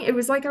It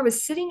was like I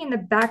was sitting in the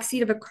back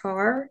seat of a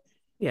car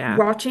Yeah,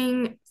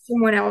 watching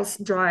someone else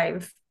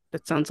drive,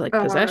 that sounds like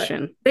uh,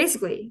 possession.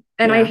 basically.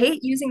 And I Yeah.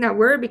 hate using that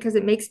word because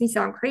it makes me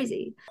sound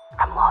crazy.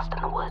 I'm lost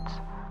in the woods,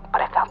 but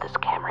I found this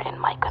camera and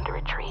mic under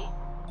a tree,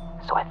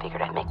 so I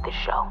figured I'd make this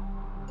show.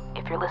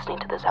 If you're listening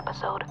to this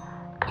episode,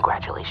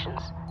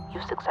 congratulations,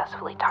 you've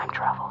successfully time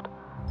traveled.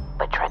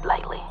 But tread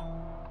lightly,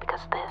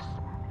 because this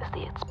is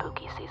the It's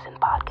Spooky Season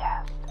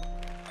podcast.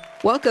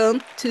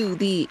 Welcome to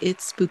the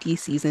It's Spooky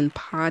Season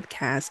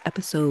podcast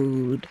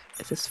episode.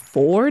 Is this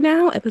four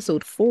now?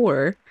 Episode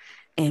four.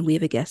 And we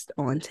have a guest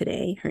on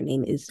today. Her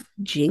name is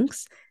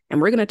Jinx. And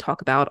we're going to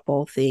talk about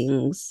all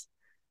things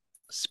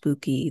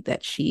spooky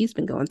that she's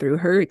been going through,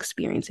 her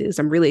experiences.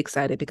 I'm really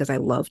excited because I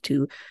love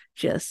to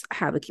just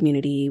have a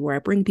community where I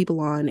bring people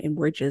on and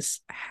we're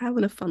just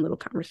having a fun little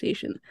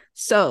conversation.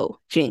 So,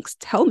 Jinx,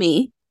 tell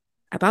me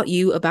about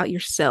you, about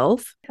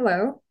yourself.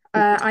 Hello,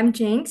 I'm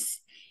Jinx.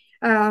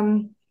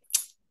 Um,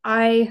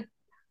 I,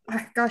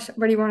 gosh,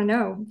 what do you want to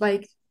know?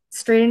 Like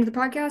straight into the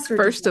podcast or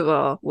just First of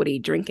all, what are you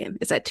drinking?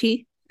 Is that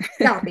tea?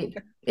 coffee?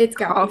 It's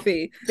coffee.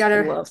 Coffee.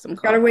 Gotta Love some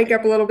gotta wake coffee.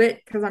 up a little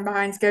bit because I'm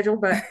behind schedule,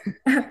 but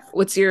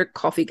What's your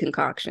coffee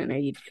concoction? Are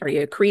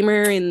you a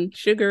creamer and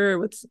sugar?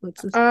 What's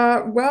this?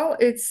 well,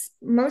 it's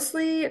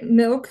mostly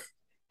milk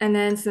and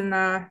then some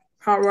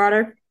hot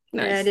water.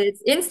 And Nice.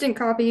 it's instant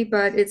coffee,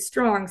 but it's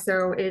strong,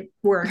 so it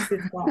works.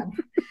 It's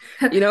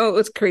fine. You know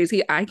what's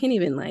crazy? I can't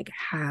even like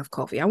have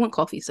coffee. I want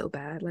coffee so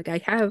bad. Like I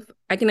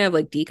can have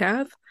like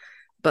decaf,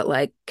 but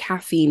like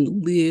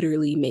caffeine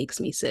literally makes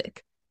me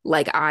sick.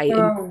 Like I am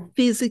Oh,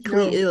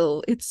 physically no.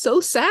 ill. It's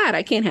so sad.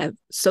 I can't have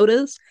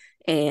sodas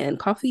and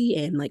coffee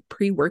and like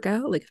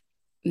pre-workout, like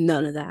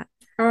none of that.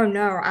 Oh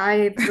no,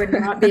 I would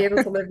not be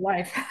able to live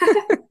life.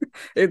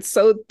 It's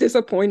so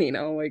disappointing.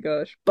 Oh my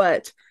gosh.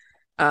 But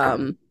what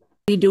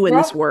do you do in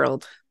this Well,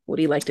 world? What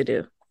do you like to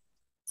do?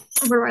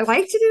 what do I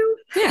like to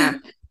Yeah, do?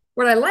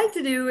 What I like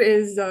to do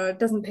is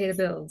doesn't pay the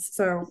bills.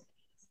 So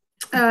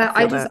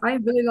I feel that. I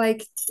really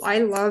like I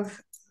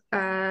love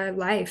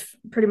life.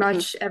 Pretty Mhm.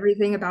 much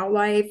everything about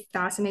life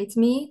fascinates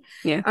me.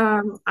 Yeah.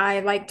 I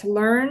like to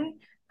learn.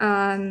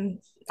 Um,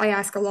 I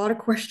ask a lot of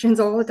questions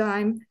all the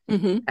time.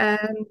 Hmm.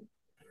 Um,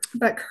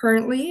 but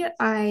currently,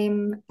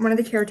 I'm one of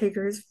the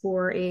caretakers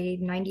for a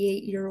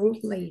 98-year-old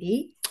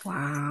lady.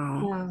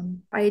 Wow.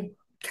 I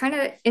kind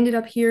of ended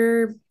up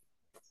here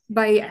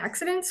by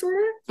accident, sort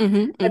of.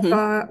 Hmm. I've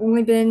Hmm.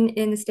 only been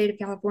in the state of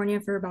California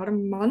for about a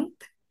month.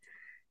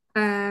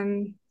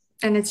 Um,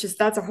 and it's just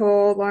that's a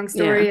whole long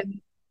Yeah. story.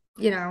 And,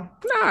 you know,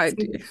 No,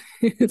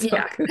 it's all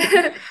yeah,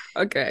 good.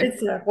 Okay.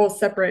 it's a whole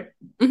separate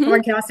Hmm.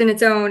 podcast in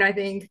its own, I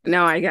think.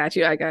 No, I got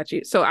you. I got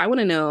you. So I want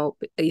to know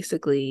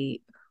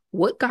basically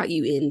what got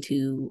you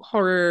into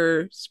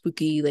horror,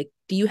 spooky? Like,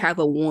 do you have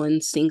a one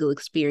single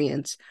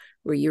experience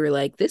where you were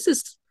like, this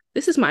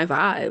is my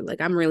vibe. Like,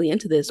 I'm really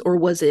into this. Or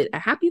was it a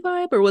happy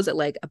vibe or was it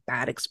like a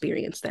bad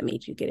experience that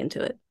made you get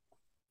into it?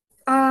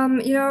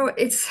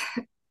 It's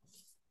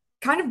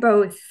kind of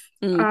both.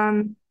 Mm,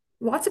 Um,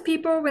 Lots of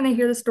people, when they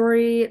hear the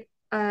story,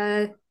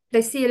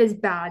 they see it as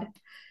bad,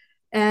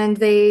 and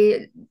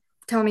they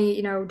tell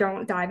me,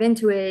 don't dive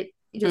into it.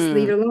 You just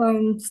leave mm, it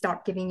alone.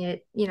 Stop giving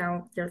it,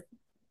 your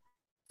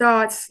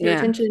thoughts, your yeah.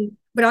 attention.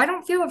 But I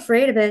don't feel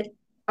afraid of it.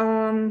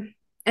 And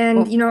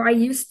Well, I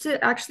used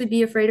to actually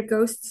be afraid of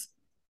ghosts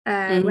when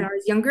I mm,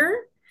 was younger,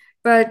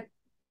 but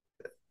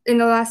in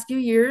the last few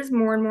years,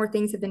 more and more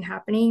things have been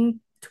happening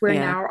to where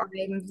yeah. now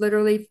I'm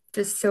literally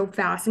just so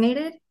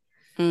fascinated.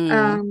 Mm.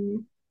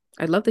 Um,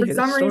 I'd love to for hear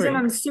the some reason, story.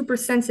 I'm super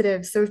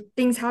sensitive, so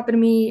things happen to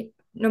me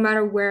no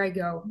matter where I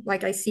go.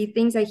 Like I see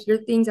things, I hear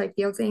things, I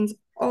feel things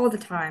all the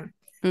time.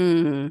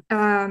 Mm,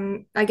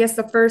 I guess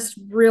the first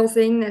real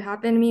thing that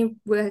happened to me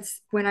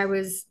was when I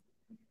was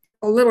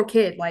a little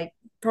kid, like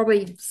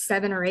probably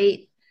 7 or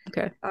 8.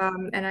 okay.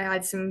 And I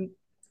had some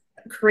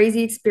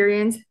crazy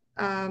experience.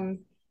 Um,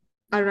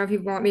 I don't know if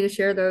you want me to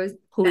share those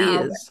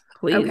now, Please, but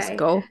please okay.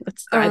 go.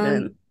 Let's dive in.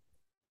 Um,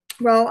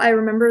 well, I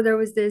remember there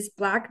was this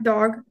black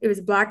dog. It was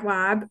a black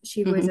lab.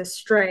 She was Hmm. a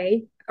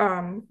stray.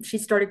 She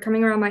started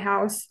coming around my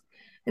house.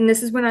 And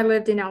this is when I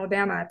lived in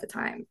Alabama at the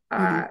time.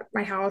 Hmm.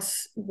 My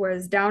house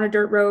was down a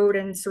dirt road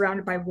and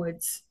surrounded by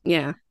woods.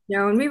 Yeah.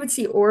 And we would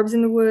see orbs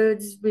in the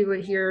woods. We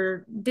would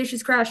hear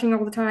dishes crashing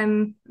all the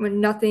time when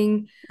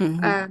nothing.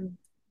 Hmm. Um,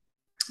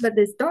 but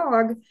this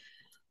dog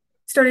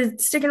started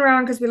sticking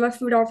around because we left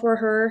food out for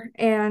her.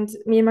 And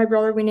me and my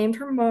brother, we named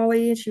her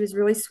Molly. She was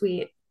really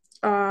sweet.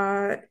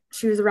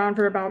 She was around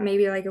for about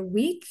maybe like a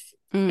week.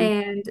 Mm.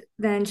 And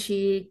then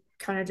she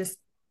kind of just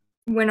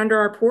went under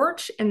our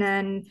porch and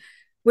then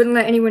wouldn't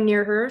let anyone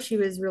near her. She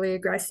was really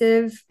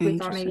aggressive. We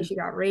thought maybe Interesting. she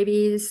got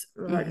rabies.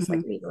 I just Hmm.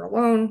 like leave her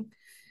alone.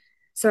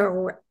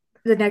 So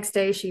the next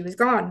day she was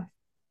gone.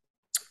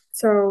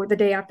 So the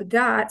day after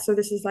that, so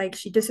this is like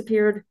she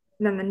disappeared.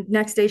 And then the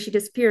next day she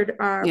disappeared.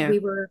 Yeah. We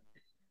were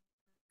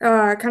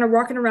kind of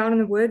walking around in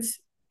the woods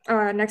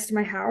next to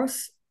my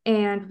house,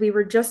 and we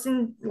were just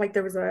in like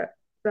there was a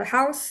the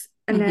house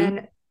and Hmm.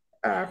 then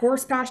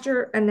horse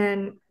pasture and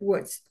then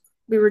woods.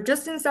 We were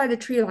just inside the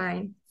tree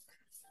line,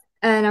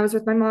 and I was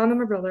with my mom and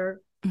my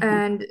brother, Mm-hmm.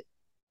 and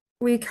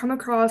we come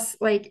across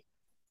like,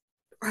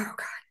 oh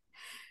God,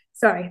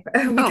 sorry,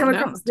 we Oh come no,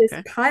 across it's this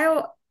okay.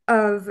 pile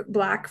of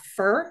black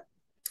fur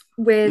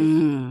with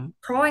Mm,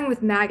 crawling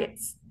with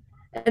maggots,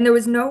 and there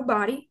was no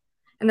body,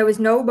 and there was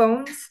no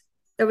bones.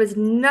 There was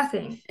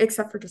nothing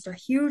except for just a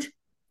huge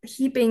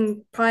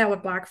heaping pile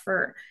of black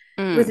fur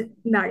mm, with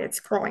maggots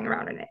crawling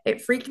around in it.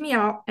 It freaked me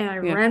out, and I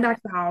yeah. ran back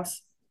to the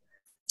house.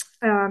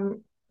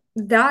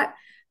 That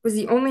was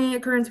the only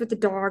occurrence with the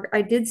dog.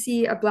 I did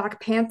see a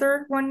black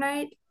panther one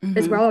night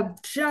as Mm-hmm. well, a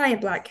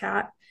giant black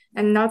cat,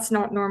 and that's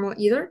not normal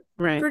either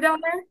Right. for down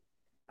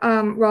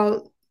there.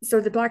 Well, so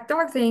the black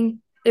dog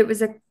thing, it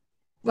was a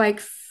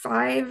like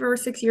 5 or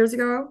 6 years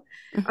ago.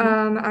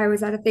 Mm-hmm. I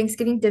was at a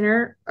Thanksgiving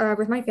dinner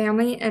with my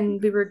family,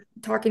 and we were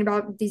talking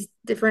about these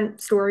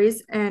different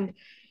stories, and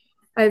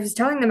I was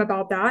telling them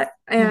about that.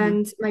 Mm-hmm.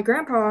 And my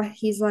grandpa,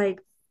 he's like,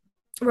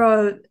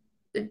 "Well,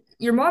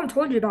 your mom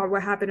told you about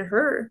what happened to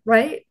her,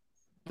 right?"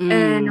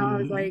 And I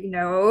was Mm, like,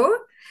 "No."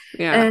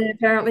 yeah. And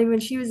apparently, when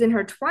she was in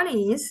her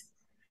 20s,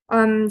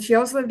 she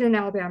also lived in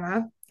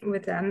Alabama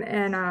with them,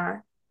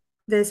 and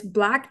this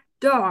black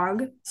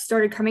dog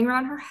started coming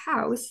around her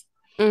house.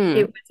 It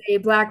Mm, was a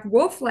black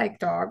wolf-like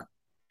dog,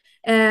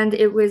 and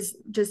it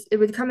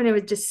would come and it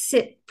would just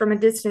sit from a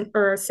distance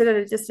or sit at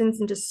a distance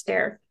and just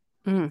stare.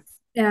 mm,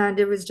 And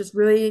it was just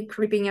really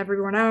creeping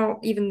everyone out.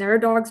 Even their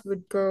dogs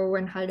would go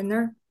and hide in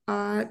their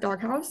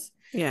doghouse.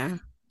 yeah.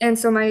 And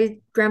so my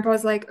grandpa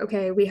was like,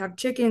 okay, we have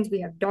chickens,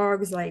 we have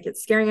dogs, like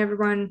it's scaring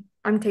everyone.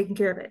 I'm taking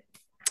care of it.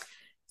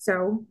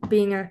 So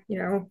being a,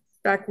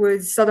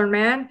 backwoods Southern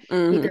man, he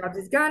Mm-hmm. grabs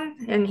his gun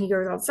and he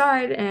goes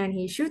outside and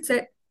he shoots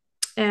it.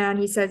 And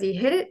he says he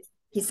hit it.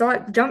 He saw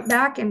it jump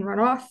back and run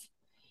off.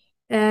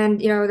 And,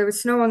 there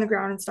was snow on the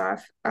ground and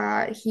stuff.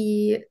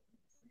 He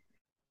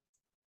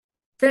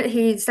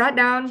sat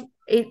down,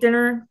 ate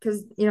dinner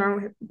because,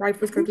 his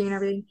wife was cooking and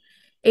everything,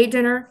 ate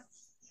dinner.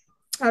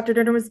 After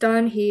dinner was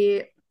done,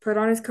 he put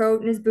on his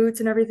coat and his boots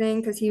and everything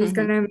because he was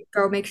Mm-hmm. gonna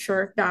go make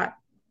sure that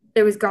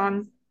it was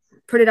gone,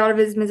 put it out of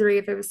his misery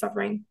if it was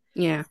suffering.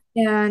 Yeah.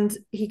 And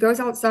he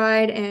goes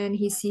outside and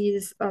he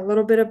sees a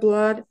little bit of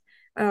blood,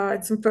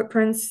 and some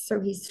footprints. So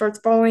he starts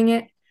following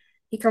it.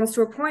 He comes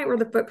to a point where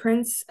the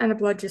footprints and the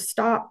blood just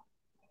stop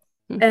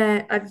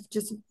and I've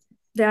just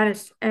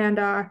vanished. And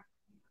a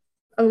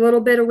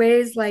little bit of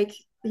ways, like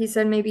he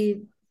said,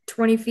 maybe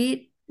 20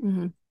 feet,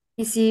 Mm-hmm.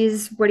 he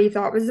sees what he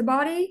thought was the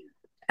body,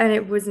 and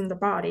it wasn't the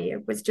body.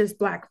 It was just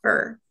black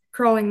fur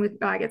crawling with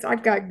maggots.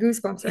 I've got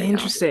goosebumps right now.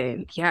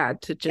 Interesting. Yeah,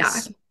 to Yeah.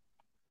 just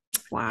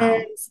wow.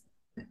 And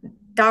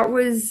that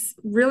was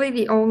really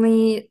the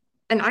only,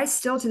 and I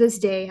still to this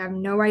day have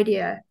no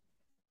idea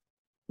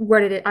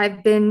what it is.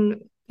 I've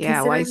been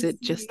Yeah, why considering is this it to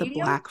be just the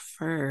medium, black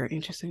fur?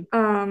 Interesting.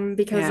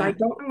 because I Yeah.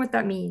 don't know what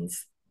that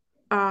means.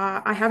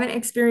 I haven't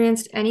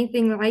experienced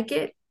anything like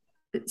it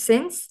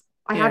since.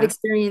 I have Yeah.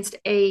 experienced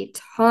a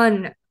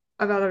ton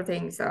of other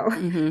things though.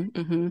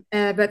 Mm-hmm.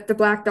 Mm-hmm. But the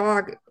black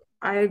dog,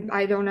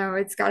 I don't know.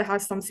 It's got to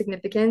have some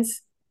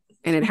significance.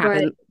 And it But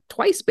happened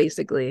twice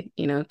basically,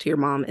 to your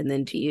mom and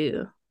then to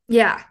you.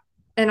 yeah,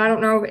 and I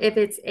don't know if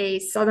it's a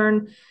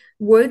Southern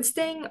woods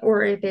thing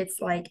or if it's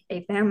like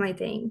a family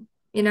thing,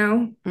 you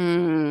know?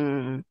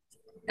 Mm.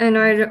 And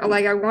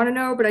I want to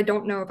know, but I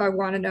don't know if I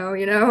want to know.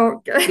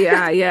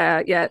 Yeah,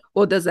 yeah, yeah.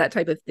 Well, does that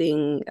type of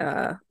thing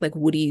like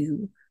what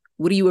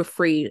are you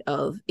afraid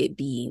of it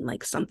being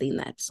like something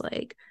that's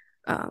like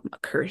a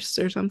curse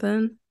or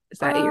something? Is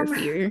that your Um,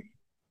 fear?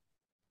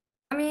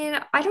 I mean,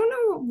 I don't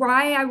know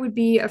why I would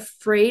be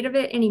afraid of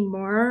it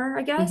anymore,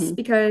 I guess, Mm-hmm.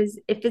 because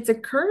if it's a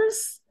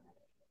curse,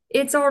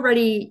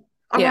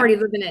 I'm Yeah. already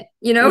living it.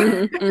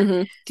 Mm-hmm.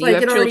 Mm-hmm. Do you Like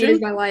have it already is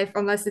children? my life,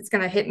 unless it's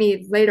gonna hit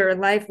me later in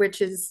life,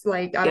 which is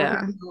like I don't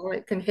Yeah. know,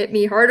 it can hit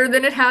me harder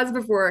than it has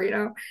before.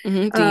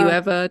 Mm-hmm. Do you Um,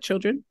 have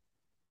children?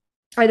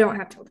 I don't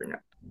have children, no,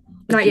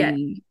 not yet.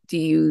 Do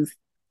you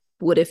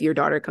what if your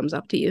daughter comes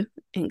up to you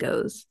and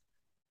goes,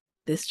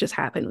 this just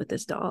happened with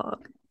this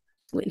dog?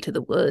 Went into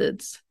the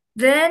woods.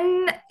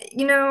 Then,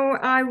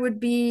 I would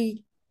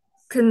be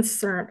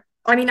concerned.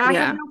 I mean, I have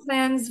Yeah. no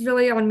plans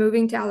really on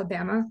moving to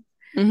Alabama.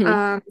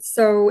 Mm-hmm.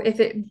 So if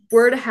it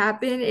were to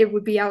happen, it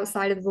would be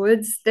outside of the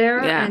woods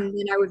there, Yeah. and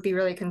then I would be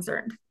really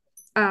concerned.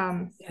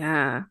 Um,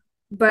 Yeah.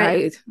 but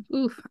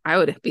I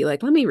would be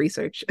like, let me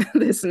research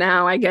this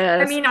now, I I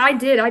guess. mean, I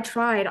did. I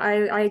tried.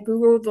 I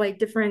Googled like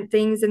different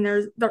things, and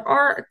there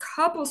are a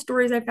couple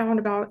stories I found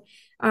about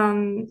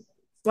um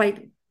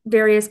like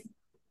various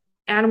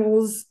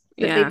animals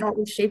that they Yeah. thought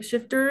were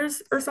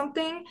shapeshifters or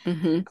something.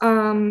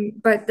 Hmm.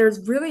 But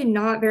there's really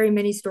not very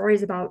many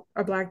stories about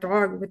a black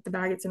dog with the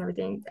maggots and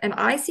everything. And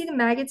I see the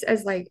maggots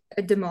as like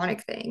a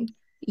demonic thing.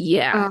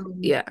 Yeah. Um,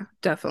 Yeah,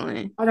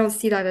 definitely. I don't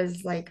see that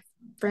as like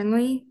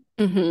friendly.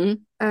 Hmm.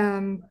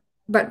 Um,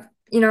 but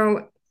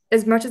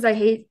as much as I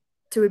hate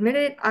to admit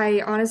it,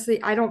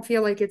 I don't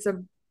feel like it's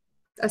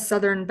a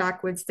Southern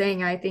backwoods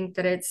thing. I think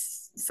that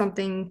it's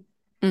something,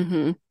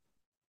 Hmm.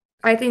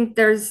 I think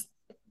there's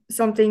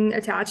something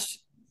attached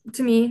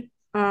to me.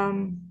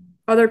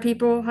 Other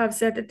people have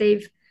said that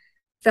they've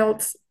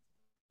felt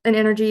an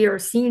energy or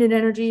seen an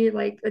energy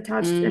like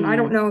attached, and I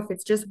don't Mm, know if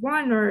it's just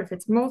one or if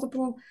it's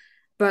multiple,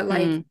 but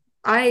like mm,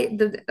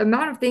 the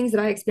amount of things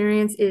that I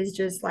experience is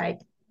just like,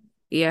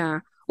 yeah.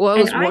 Well, I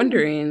and was I'm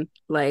wondering,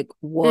 like, is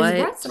what.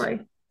 what? Sorry.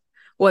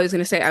 Well, I was going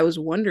to say, I was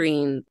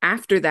wondering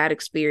after that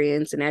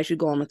experience, and as you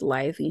go on with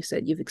life, and you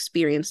said you've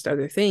experienced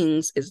other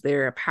things, is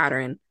there a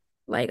pattern,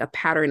 like a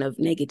pattern of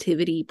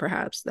negativity,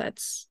 perhaps, that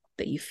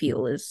you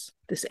feel is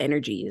this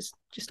energy is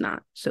just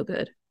not so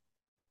good?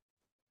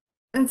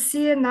 And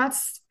see, and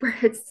that's where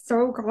it's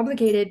so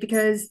complicated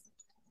because,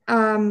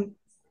 um,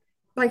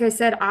 like I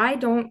said, I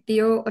don't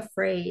feel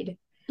afraid.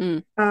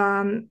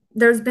 Mm,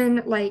 There's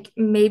been like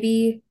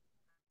maybe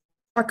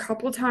a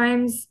couple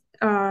times,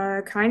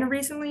 kind of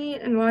recently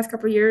in the last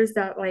couple of years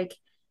that like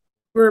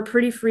were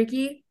pretty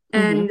freaky.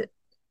 mm-hmm, And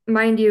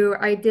mind you,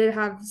 I did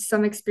have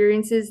some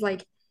experiences.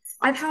 Like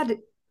I've had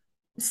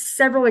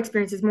several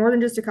experiences, more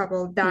than just a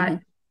couple, mm-hmm,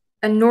 that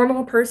a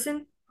normal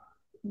person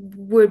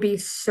would be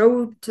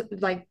so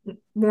like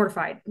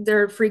mortified.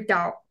 They're freaked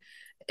out.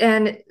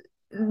 And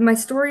my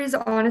stories,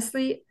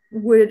 honestly,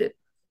 would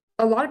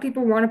a lot of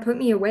people want to put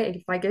me away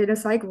if I get a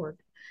psych ward.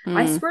 mm.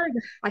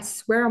 I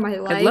swear on my I'd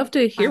life, love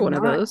to hear I'm one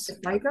of not those. a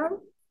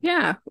psycho.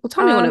 Yeah. Well,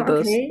 tell me one of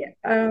those. Okay.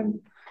 Tell me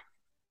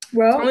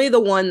Well, the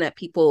one that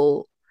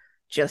people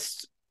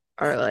just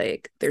are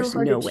like, so there's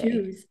hard to no way.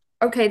 choose.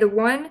 Okay, the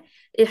one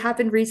it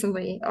happened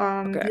recently,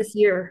 Okay. this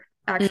year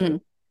Mm,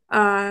 actually.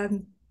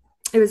 Um,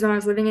 it was when I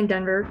was living in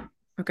Denver,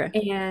 okay.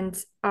 and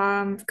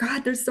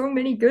God, there's so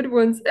many good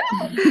ones.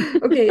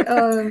 Okay,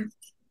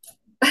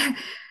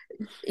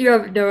 you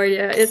have no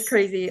idea. It's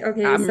crazy.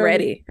 Okay, I'm so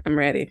ready. I'm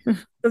ready.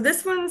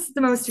 this one's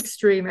the most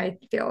extreme, I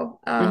feel.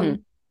 Hmm.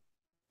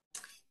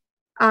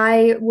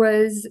 I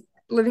was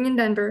living in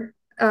Denver,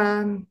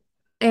 and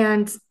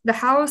the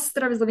house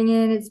that I was living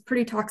in is a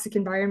pretty toxic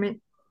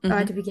environment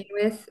Hmm. to begin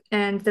with,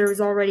 and there was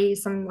already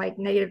some like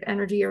negative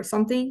energy or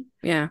something.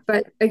 Yeah.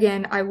 But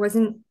again, I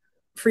wasn't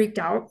freaked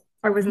out.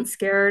 I Hmm. wasn't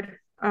scared.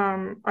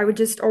 I would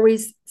just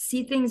always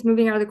see things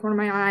moving out of the corner of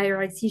my eye, or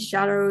I'd see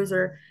shadows,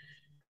 or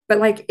but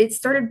like it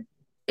started.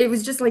 It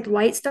was just like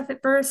light stuff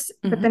at first,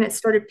 but Hmm. then it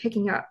started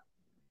picking up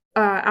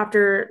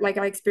after like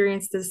I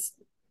experienced this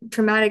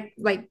traumatic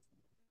like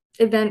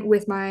event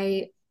with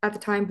my at the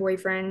time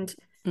boyfriend.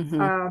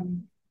 Hmm.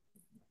 Um,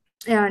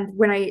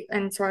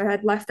 and so I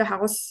had left the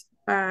house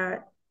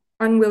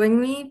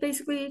unwillingly,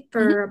 basically, Hmm.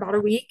 for about a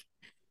week.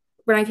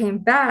 When I came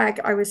back,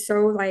 I was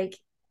so like,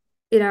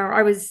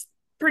 I was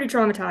pretty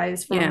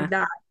traumatized from Yeah.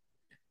 that.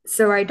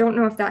 So I don't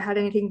know if that had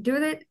anything to do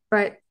with it,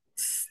 but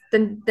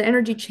the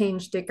energy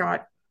changed. It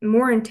got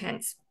more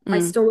intense. I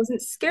Mm. still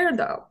wasn't scared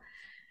though.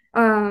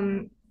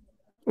 Um,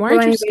 Why well,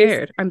 aren't you anyways,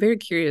 scared? I'm very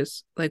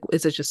curious. Like,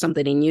 is it just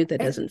something in you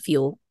that I, doesn't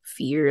feel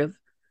fear of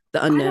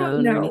the I don't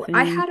unknown or know.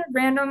 I anything? had a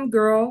random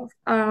girl.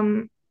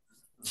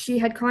 She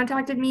had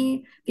contacted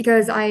me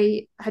because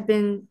I had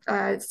been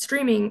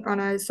streaming on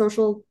a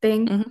social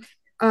thing.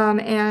 Hmm.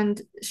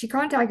 And she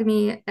contacted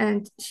me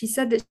and she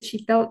said that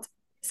she felt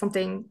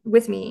something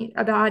with me,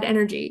 a bad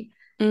energy,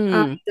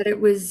 Mm. that it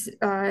was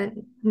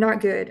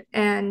not good.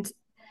 And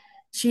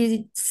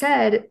she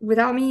said,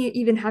 without me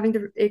even having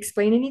to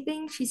explain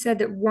anything, she said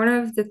that one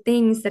of the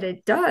things that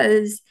it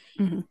does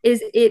Hmm.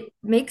 is it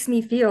makes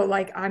me feel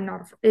like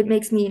it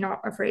makes me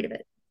not afraid of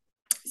it.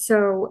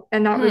 So,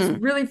 and that was Hmm.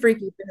 really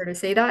freaky for her to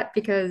say that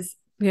because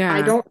I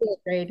Yeah. don't feel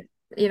afraid,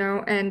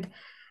 and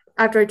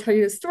after I tell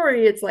you the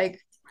story, it's like,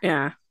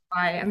 Yeah.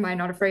 why am I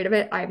not afraid of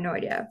it? I have no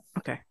idea.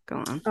 Okay. Go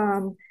on.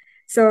 Um,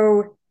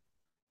 so,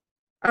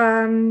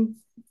 um,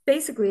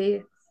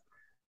 basically,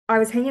 I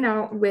was hanging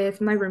out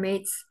with my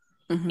roommates,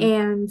 Hmm.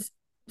 and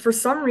for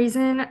some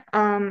reason,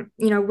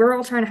 we're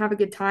all trying to have a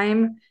good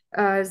time.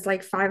 It's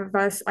like five of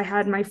us. I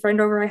had my friend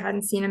over. I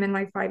hadn't seen him in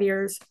like 5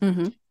 years.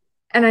 Hmm.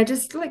 And I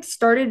just like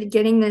started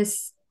getting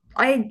this.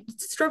 I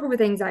struggle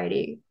with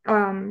anxiety.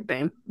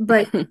 Same.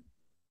 But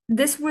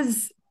this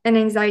was an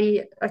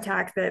anxiety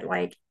attack that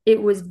like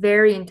it was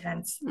very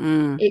intense.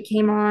 Mm. It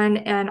came on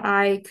and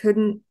I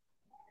couldn't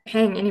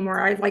hang anymore.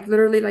 I like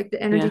literally like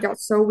the energy Yeah. got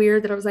so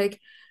weird that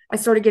I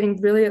started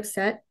getting really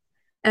upset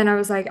and I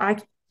was like,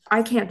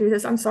 I can't do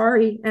this. I'm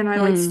sorry. And I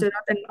like Mm. stood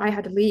up and I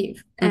had to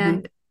leave. Hmm.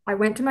 And I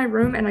went to my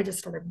room and I just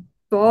started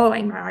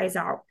bawling my eyes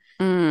out.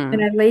 And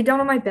Mm. I laid down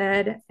on my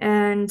bed.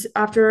 And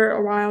after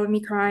a while of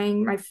me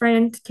crying, my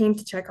friend came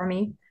to check on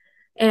me.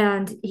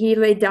 And he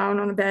laid down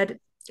on the bed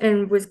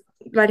and was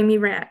letting me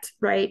rant,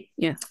 right?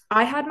 Yeah.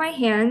 I had my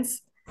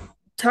hands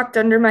tucked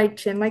under my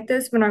chin like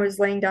this when I was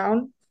laying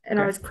down and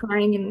I Okay. was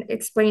crying and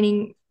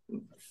explaining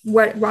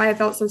why I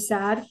felt so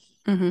sad.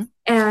 Hmm.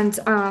 And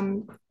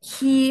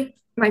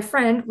my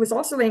friend, was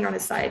also laying on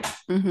his side.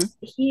 Hmm.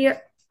 He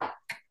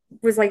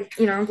was like,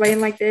 laying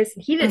like this,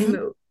 and he didn't Hmm.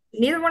 move.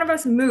 Neither one of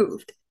us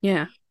moved.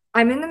 Yeah.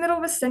 I'm in the middle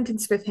of a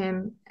sentence with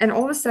him, and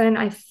all of a sudden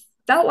I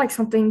felt like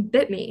something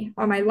bit me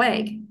on my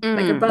leg,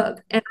 like a Mm.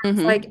 bug. And I was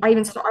Hmm. like,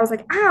 I was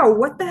like, ow,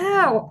 what the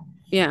hell?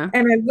 Yeah.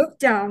 And I looked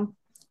down.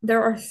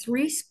 There are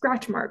three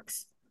scratch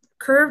marks,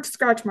 curved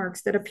scratch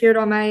marks that appeared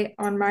on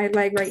my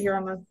leg right here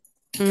on the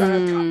top.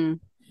 Mm.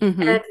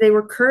 Hmm. And they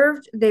were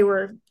curved. They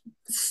were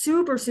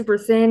super, super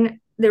thin.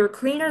 They were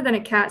cleaner than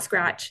a cat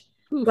scratch.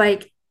 Oof.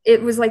 Like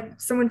it was like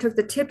someone took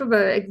the tip of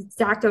a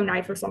X-Acto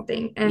knife or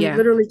something and Yeah.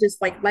 literally just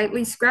like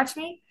lightly scratched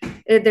me.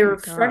 They Oh my were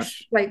fresh,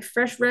 gosh. like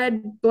fresh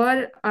red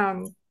blood,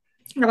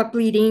 not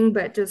bleeding,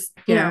 but just,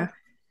 Yeah.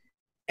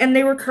 and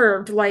they were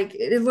curved, like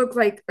it looked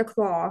like a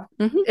claw.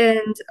 Hmm.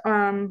 And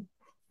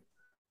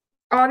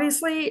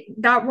obviously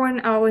that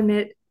one, I'll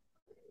admit,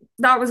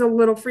 that was a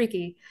little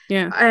freaky.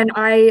 Yeah. And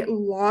I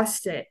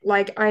lost it.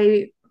 Like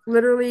I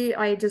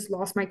just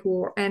lost my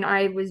cool and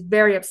I was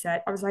very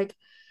upset. I was like,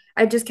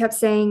 I just kept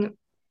saying,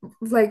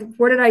 like,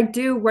 what did I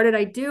do? What did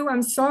I do?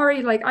 I'm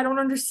sorry. Like, I don't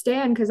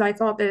understand because I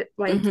thought that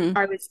like Hmm.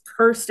 I was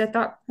cursed at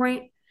that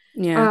point.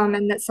 Yeah.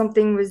 And that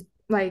something was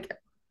like,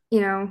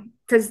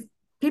 because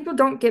people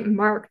don't get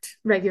marked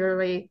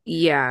regularly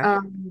Yeah.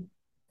 um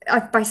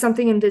by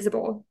something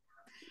invisible.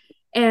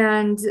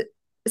 And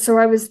so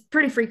I was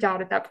pretty freaked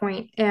out at that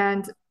point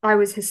and I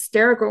was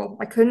hysterical.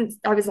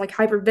 I was like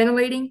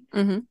hyperventilating.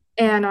 Hmm.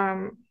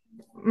 And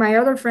my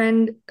other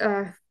friend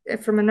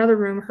from another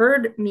room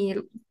heard me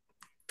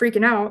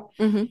freaking out.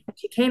 Hmm.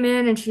 She came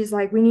in and she's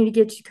like, "We need to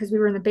get you," because we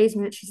were in the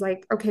basement. She's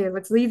like, "Okay,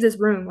 let's leave this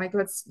room. Like,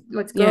 let's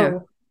Yeah.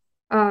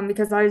 go."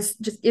 Because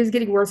it was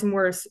getting worse and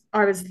worse.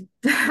 I was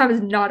I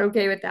was not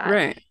okay with that.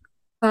 Right.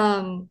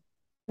 Um,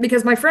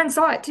 because my friend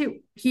saw it too.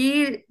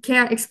 He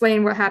can't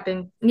explain what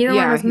happened. Neither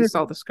one of Yeah. us He knew.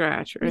 saw the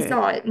scratch. He Right.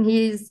 saw it, and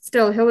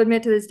he'll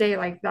admit to this day,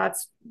 like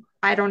that's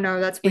I don't know,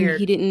 that's And he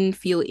weird. didn't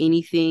feel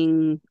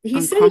anything He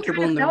said he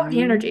uncomfortable kind in of the felt the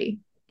room. energy,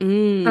 um,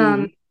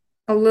 Mm.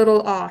 a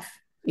little off,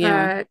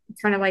 Yeah. uh,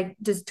 kind of like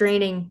just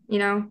draining.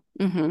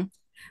 Hmm.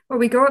 Well,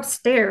 we go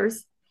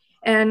upstairs,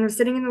 and we're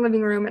sitting in the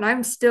living room, and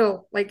I'm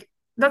still like,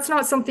 that's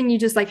not something you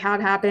just like have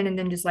happen and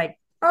then just like,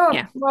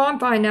 Yeah. oh, well, I'm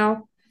fine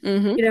now.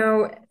 Hmm. you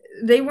know,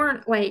 they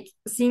weren't like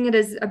seeing it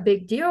as a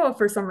big deal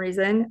for some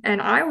reason.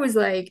 And I was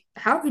like,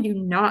 how could you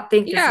not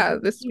think this is Yeah.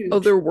 This huge?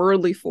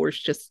 otherworldly force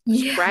just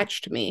Yeah,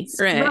 scratched me.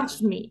 Right.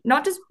 scratched me.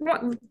 Not just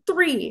one,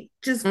 three,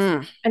 just,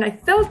 Mm. and I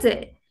felt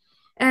it.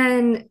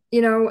 And,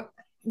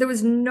 there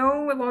was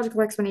no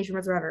logical explanation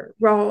whatsoever.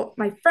 Well,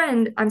 my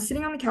friend, I'm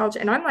sitting on the couch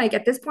and I'm like,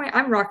 at this point,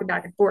 I'm rocking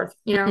back and forth,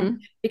 Hmm.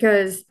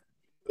 because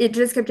it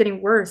just kept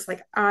getting worse.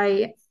 Like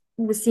I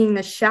was seeing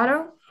the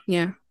shadow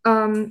Yeah.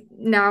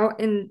 now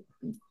and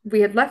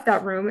we had left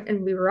that room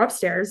and we were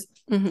upstairs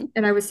Hmm.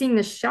 and I was seeing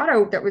the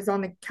shadow that was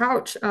on the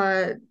couch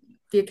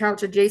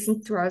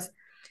adjacent to us.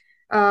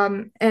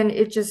 And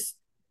it just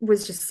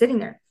was just sitting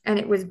there and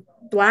it was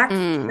black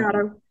Mm.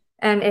 shadow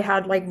and it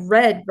had like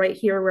red right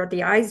here where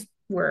the eyes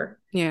were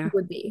Yeah.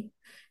 would be.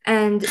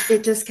 And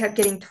it just kept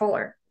getting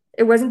taller.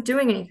 It wasn't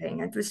doing anything.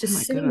 It was Oh my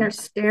just sitting there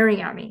goodness.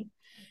 staring at me.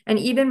 And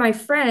even my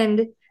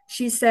friend,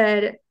 she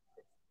said,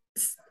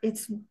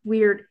 it's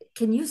weird.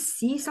 Can you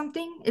see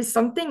something? Is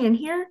something in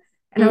here?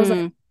 And I was like,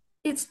 Mm.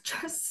 it's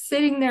just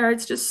sitting there.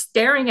 It's just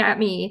staring at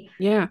me.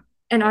 Yeah.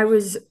 And I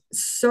was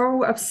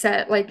so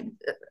upset. Like,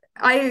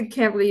 I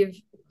can't believe,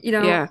 you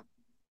know, Yeah.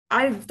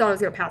 I thought I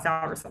was gonna pass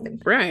out or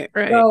something. Right.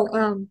 Right.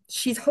 Well,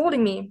 she's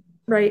holding me,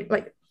 right?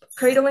 Like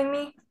cradling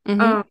me. Hmm.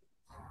 Um,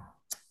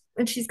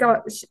 and she's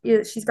got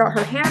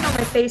her hand on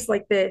my face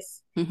like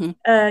this, Hmm.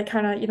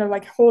 kind of,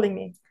 like holding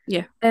me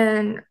Yeah.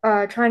 and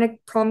trying to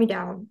calm me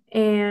down.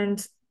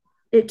 And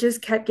it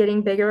just kept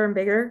getting bigger and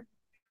bigger.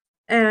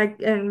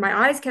 And my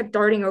eyes kept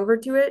darting over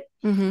to it.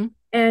 Hmm.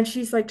 And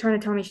she's like trying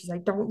to tell me, she's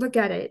like, don't look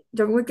at it.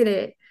 Don't look at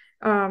it.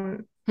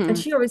 And Hmm.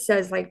 she always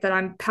says like that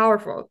I'm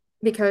powerful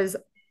because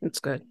It's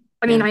good.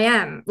 I mean Yeah. I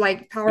am like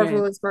Right.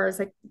 powerful as far as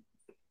like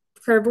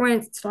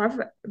clairvoyant stuff,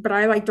 but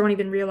I like don't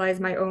even realize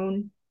my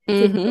own Hmm.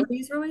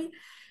 capabilities really.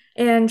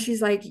 And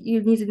she's like,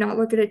 you need to not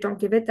look at it. Don't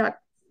give it that.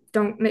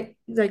 Don't make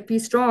like be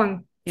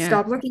strong. Yeah.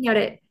 Stop looking at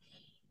it.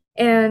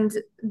 And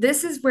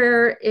this is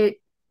where it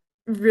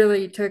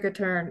really took a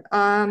turn.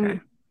 Okay.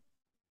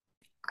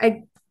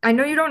 I I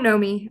know you don't know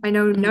me. I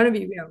know Hmm. none of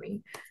you know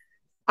me.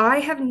 I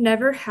have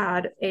never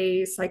had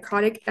a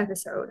psychotic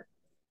episode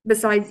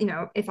besides,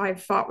 if I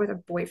fought with a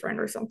boyfriend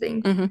or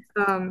something. Hmm.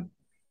 Um,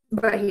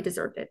 but he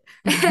deserved it.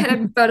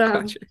 But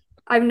Gotcha.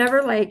 I've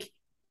never like,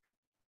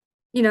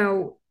 you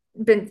know,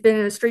 been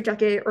in a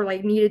straitjacket or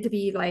like needed to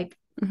be like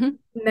Hmm.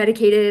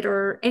 medicated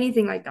or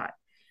anything like that.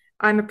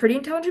 I'm a pretty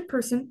intelligent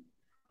person.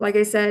 Like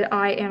I said,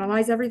 I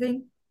analyze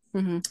everything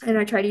Hmm. and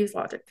I try to use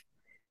logic.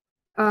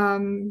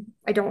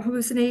 I don't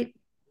hallucinate.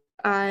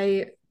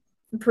 I'm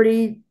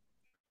pretty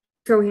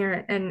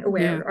coherent and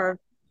aware Yeah. of,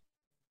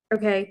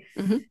 okay.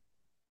 Hmm.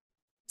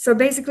 So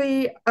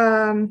basically,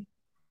 from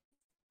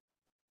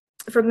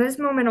this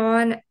moment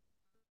on,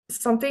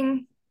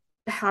 something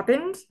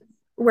happened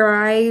where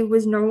I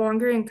was no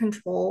longer in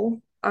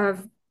control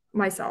of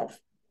myself.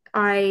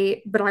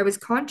 But I was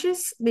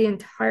conscious the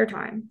entire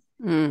time.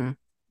 Mm.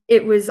 I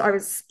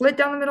was split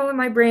down the middle of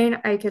my brain.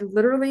 I could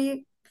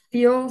literally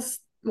feel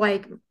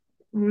like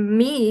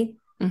me,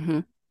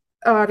 Hmm.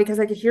 because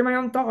I could hear my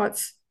own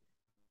thoughts,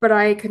 but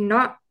I could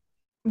not.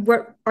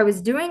 What I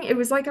was doing, it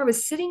was like I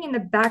was sitting in the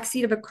back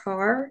seat of a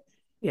car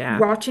Yeah.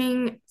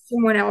 watching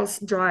someone else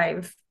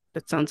drive.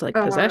 That sounds like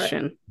Uh,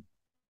 possession.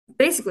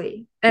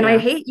 basically. And I Yeah.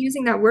 hate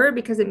using that word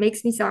because it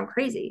makes me sound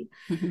crazy.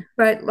 Hmm.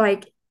 But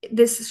like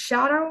this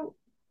shadow,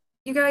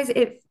 you guys,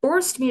 it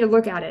forced me to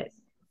look at it.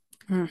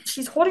 Mm.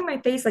 She's holding my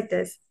face like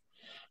this.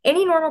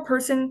 Any normal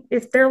person,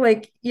 if they're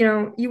like, you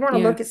want to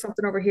Yeah. look at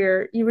something over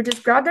here, you would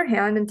just grab their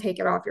hand and take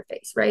it off your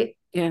face, right?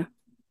 Yeah.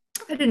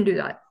 I didn't do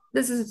that.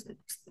 This is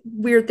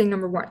weird thing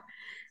number one.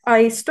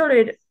 I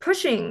started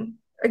pushing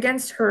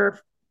against her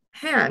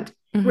hand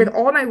with Hmm.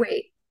 all my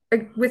weight,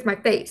 like, with my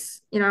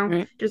face,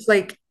 Right. just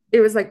like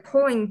it was like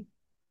pulling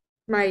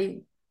my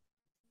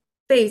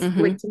face Hmm.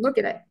 like to look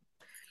at it.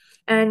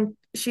 And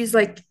she's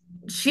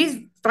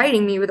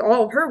fighting me with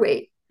all of her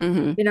weight.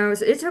 Hmm.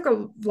 So it took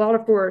a lot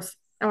of force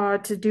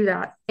to do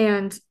that.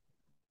 And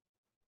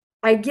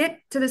I get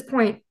to this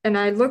point and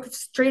I look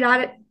straight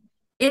at it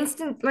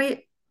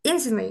instantly.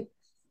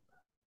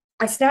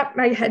 I snapped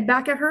my head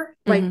back at her,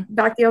 like Hmm.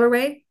 back the other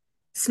way,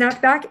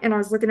 snapped back, and I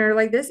was looking at her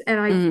like this, and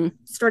I Hmm.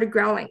 started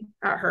growling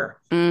at her.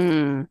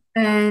 Hmm.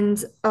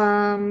 And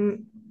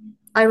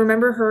I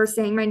remember her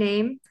saying my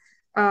name.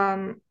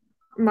 Um,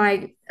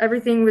 my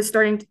everything was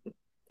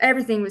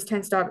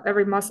tensed up,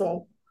 every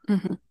muscle,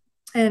 Hmm.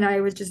 and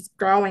I was just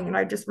growling, and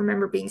I just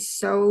remember being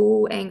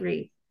so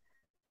angry.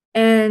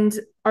 And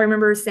I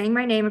remember saying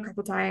my name a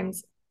couple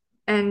times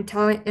and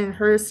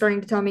her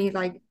starting to tell me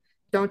like,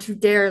 don't you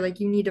dare, like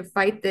you need to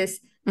fight this.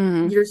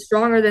 Hmm. You're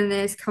stronger than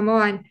this. Come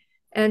on.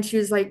 And she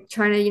was like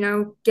trying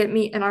to, get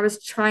me. And I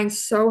was trying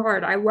so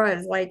hard. I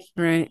was like,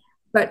 Right.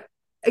 but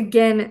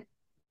again,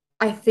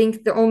 I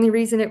think the only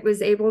reason it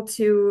was able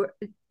to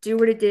do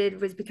what it did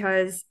was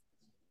because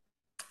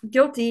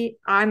guilty,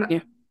 I'm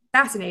Yeah.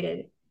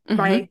 fascinated Hmm.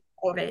 by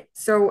all of it.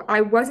 So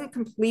I wasn't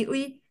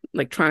completely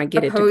Like trying to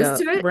get it to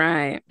opposed go. to it.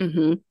 Right.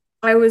 Hmm.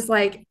 I was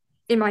like,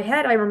 in my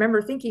head, I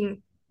remember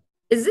thinking,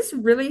 is this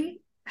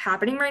really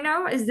happening right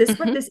now? Is this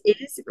what Hmm. this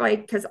is?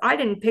 Like, because I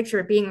didn't picture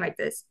it being like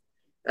this.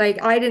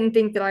 Like, I didn't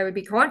think that I would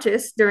be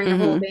conscious during the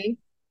whole Hmm. thing.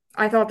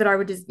 I thought that I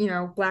would just,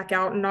 black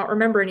out and not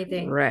remember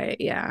anything. Right.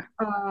 Yeah.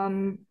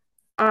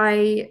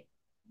 I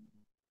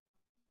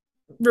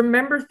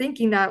remember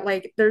thinking that,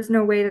 like, there's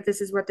no way that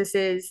this is what this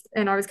is.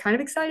 And I was kind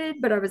of excited,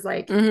 but I was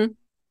like, Hmm.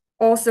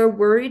 also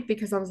worried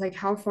because I was like,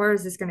 how far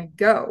is this going to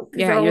go? Because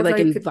Yeah. You're all like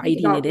I could think inviting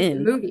it about was the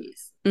in.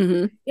 movies.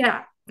 Hmm.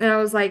 Yeah. And I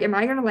was like, am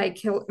I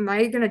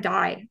gonna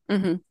die? Hmm.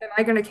 Am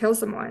I gonna kill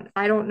someone?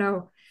 I don't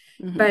know.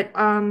 Hmm. But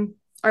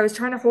I was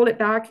trying to hold it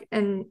back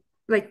and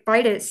like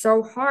fight it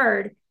so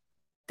hard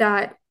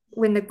that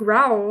when the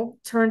growl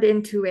turned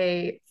into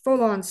a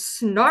full-on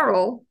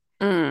snarl,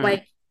 Mm.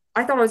 like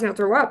I thought I was gonna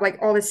throw up. Like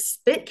all this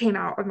spit came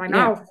out of my Yeah.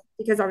 mouth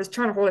because I was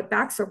trying to hold it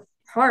back so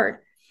hard.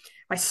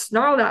 I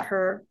snarled at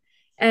her,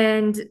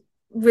 and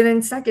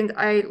within seconds,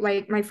 I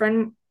like my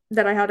friend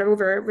that I had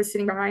over was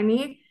sitting behind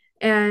me,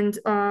 and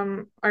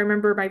I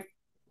remember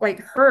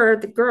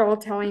the girl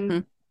telling Hmm.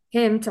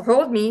 him to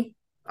hold me,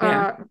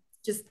 Yeah. uh,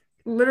 just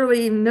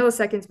literally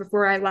milliseconds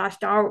before I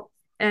lashed out.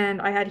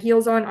 And I had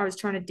heels on. I was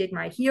trying to dig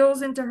my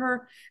heels into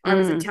her. I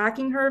was Mm.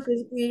 attacking her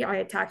physically. I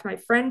attacked my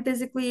friend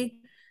physically.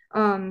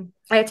 I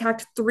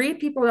attacked three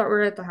people that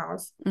were at the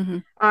house. Hmm.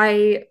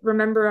 I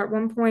remember at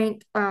one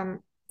point, I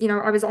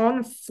was on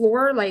the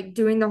floor, like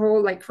doing the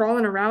whole like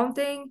crawling around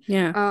thing.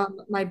 Yeah.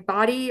 My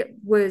body I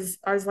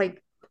was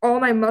like, all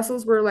my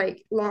muscles were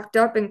like locked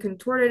up and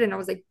contorted, and I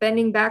was like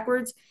bending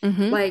backwards.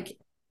 Hmm. Like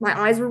my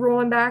eyes were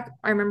rolling back.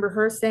 I remember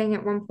her saying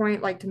at one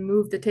point, like to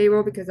move the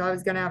table because I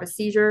was going to have a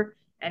seizure,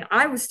 and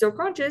I was still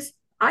conscious.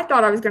 I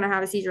thought I was going to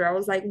have a seizure. I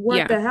was like, what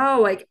Yeah. the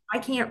hell? Like, I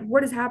can't,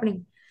 what is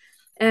happening?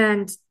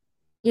 And,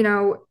 you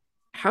know,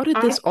 How did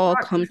I this all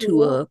fought come to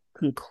cruel. a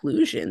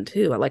conclusion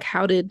too? Like,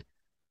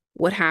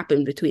 what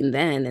happened between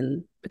then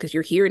and because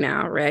you're here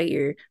now,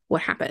 right?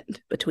 What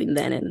happened between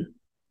then and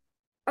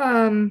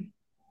Um,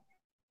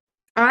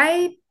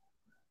 I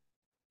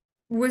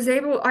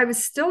I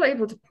was still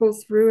able to pull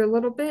through a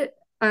little bit,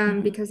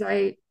 Mhm. because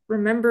I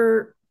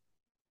remember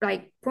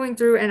like pulling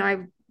through and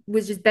I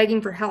was just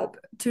begging for help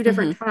two Mhm.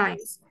 different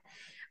times.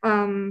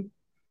 Um,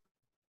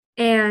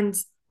 and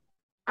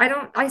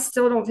I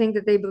still don't think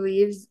that they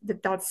believed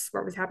that that's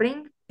what was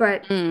happening,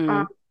 but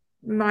Mm.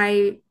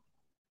 my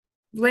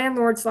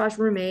landlord slash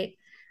roommate,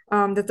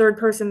 the third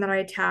person that I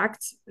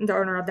attacked, the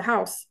owner of the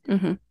house,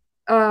 Mhm.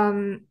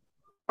 um,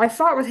 I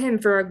fought with him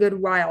for a good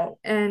while.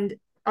 And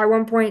at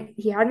one point,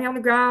 he had me on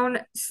the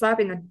ground,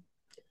 slapping the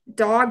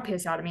dog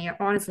piss out of me, Mhm.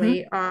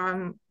 honestly,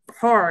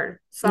 hard, Yeah.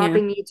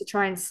 slapping me to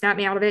try and snap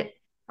me out of it.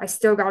 I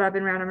still got up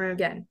and ran him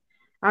again.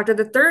 After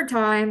the third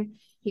time,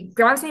 he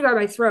grabs me by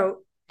my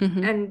throat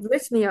Mhm. and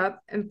lifts me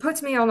up and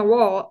puts me on the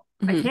wall.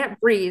 I Mhm. can't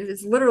breathe.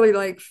 It's literally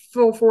like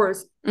full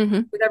force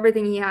Mhm. with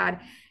everything he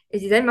had.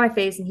 Is he's in my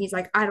face and he's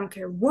like, I don't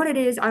care what it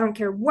is. I don't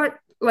care what,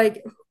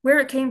 like, where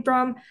it came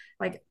from.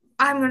 Like,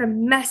 I'm gonna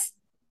mess.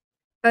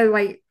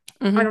 Like,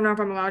 I Mhm. don't know if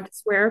I'm allowed to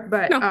swear,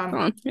 but No, go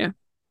on. Yeah.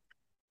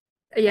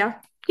 yeah,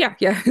 Yeah.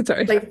 Yeah.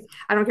 Sorry. like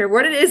I don't care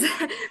what it is.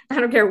 I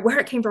don't care where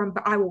it came from,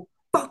 but I will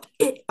fuck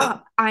it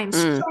up. I am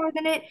Mm. stronger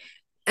than it.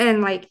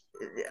 And like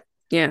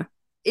Yeah.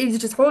 he was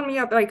just holding me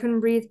up, but I couldn't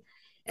breathe.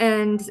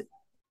 And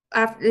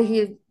after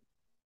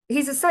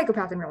he's a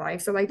psychopath in real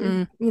life. So like,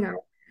 Mm,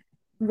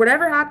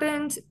 whatever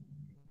happened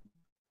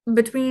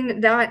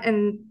between that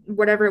and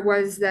whatever it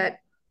was that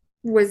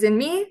was in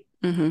me,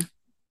 mm-hmm,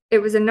 it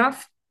was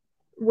enough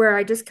where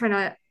I just kind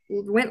of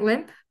went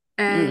limp mm,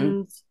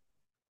 and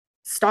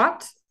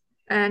stopped,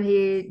 and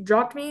he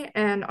dropped me,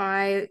 and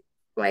I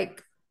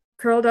like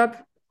curled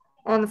up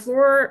on the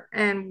floor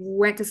and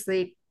went to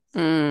sleep.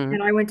 mm.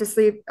 And I went to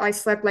sleep. I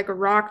slept like a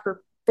rock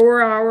for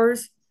 4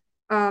 hours.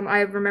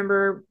 I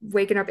remember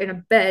waking up in a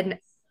bed.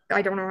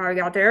 I don't know how I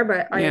got there,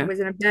 but I Yeah. was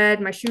in a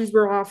bed. My shoes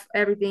were off,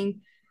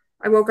 everything.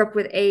 I woke up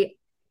with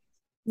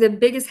the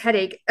biggest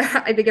headache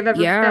I think I've ever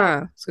felt.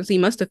 Yeah. So he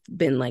must have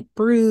been like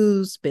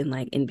bruised, been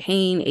like in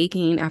pain,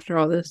 aching after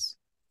all this.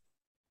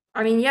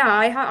 I mean, yeah,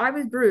 I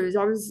was bruised.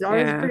 I was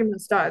Yeah. pretty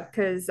messed up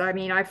because I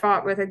mean I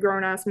fought with a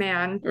grown ass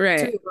man, two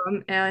Right. of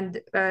them, and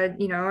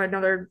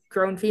another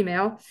grown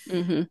female.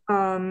 Mm-hmm.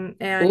 What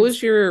And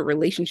was your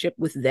relationship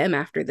with them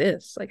after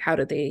this? Like, how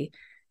did they,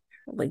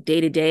 like,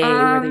 day to day,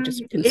 were they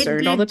just it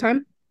concerned all the did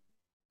time?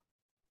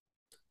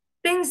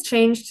 things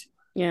changed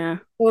Yeah.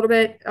 a little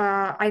bit.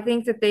 I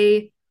think that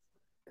they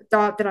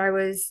thought that I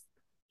was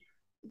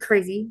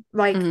crazy,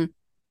 like,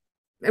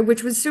 Mm-hmm.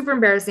 which was super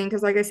embarrassing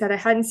because, like I said, I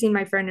hadn't seen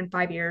my friend in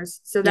 5 years,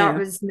 so that Yeah.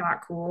 was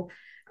not cool.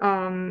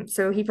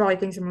 So he probably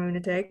thinks I'm a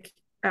lunatic.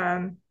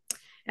 And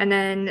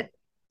then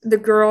the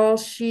girl,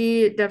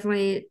 she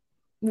definitely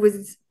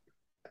was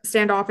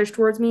standoffish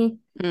towards me.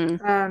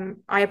 Mm.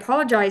 I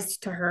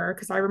apologized to her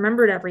because I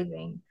remembered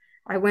everything.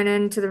 I went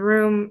into the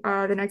room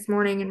the next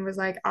morning and was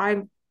like,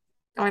 I'm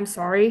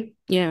sorry.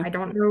 Yeah. I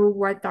don't know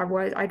what that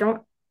was. I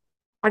don't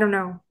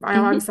know.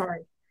 I'm Mm-hmm.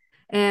 sorry.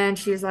 And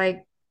she was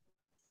like,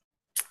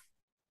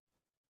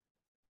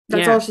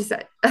 that's Yeah. all she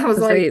said. I was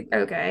Because like,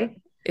 okay.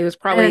 it was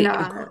And probably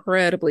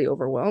incredibly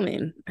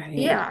overwhelming. I mean,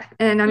 yeah,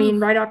 and I oof. mean,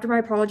 right after my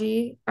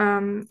apology,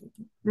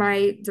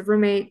 the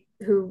roommate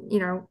who,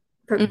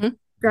 put Mm-hmm.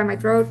 grabbed my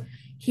throat,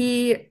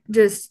 he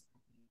just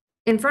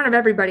in front of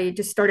everybody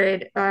just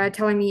started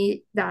telling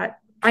me that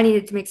I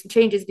needed to make some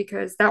changes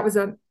because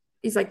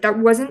he's like, that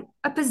wasn't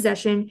a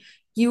possession.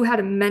 You had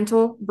a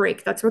mental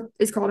break. That's what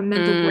is called a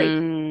mental break.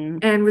 Mm,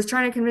 And was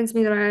trying to convince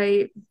me that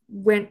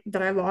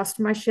I lost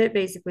my shit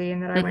basically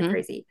and that I went mm-hmm.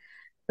 crazy.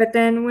 But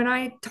then when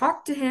I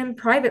talked to him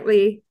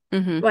privately,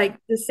 Mm-hmm. like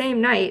the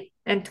same night,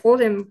 and told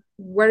him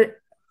what,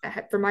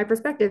 from my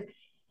perspective,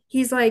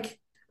 he's like,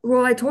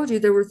 well, I told you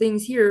there were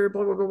things here,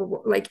 blah, blah, blah, blah, blah.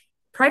 Like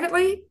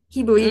privately,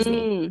 he believes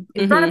me.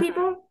 In front of Mm-hmm.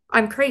 people,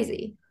 I'm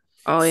crazy.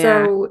 Oh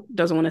yeah. So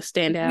Doesn't want to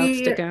stand out,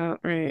 we, stick out,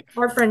 right?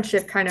 our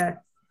friendship kind of,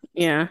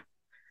 Yeah.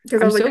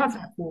 because I I'm was like, so that's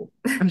not cool.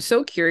 I'm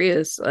so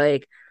curious,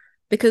 like,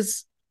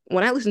 because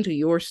when I listen to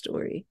your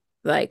story,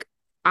 like,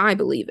 I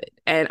believe it.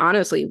 And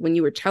honestly, when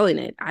you were telling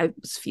it, I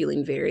was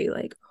feeling very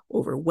like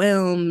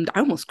overwhelmed. I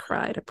almost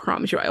cried. I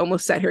promise you. I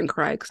almost sat here and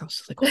cried because I was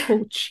just like,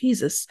 oh,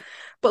 Jesus.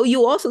 But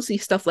you also see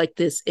stuff like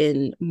this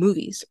in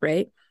movies,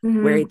 right?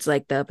 Where Hmm. it's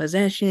like the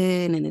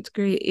possession and it's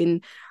great.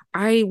 And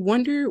I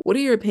wonder, what are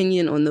your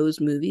opinion on those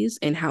movies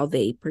and how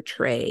they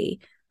portray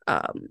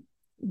um,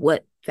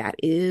 what that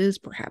is,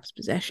 perhaps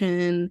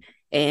possession?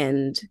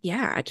 And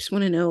yeah, I just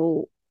want to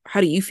know, how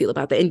do you feel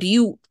about that? And do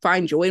you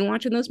find joy in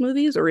watching those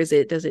movies, or is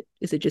it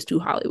just too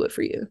Hollywood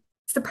for you?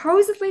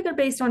 Supposedly they're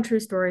based on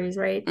true stories,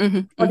 right? Mm-hmm,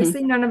 mm-hmm,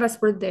 Obviously, none of us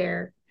were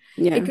there.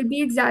 It yeah. could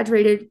be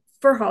exaggerated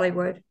for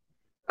Hollywood.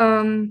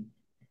 Um,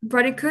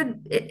 but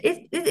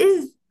it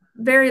is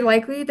very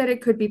likely that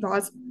it could be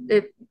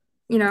positive,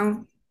 you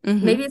know,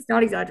 Mm-hmm, maybe it's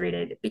not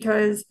exaggerated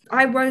because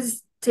I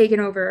was taken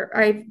over.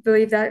 I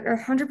believe that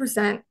 100%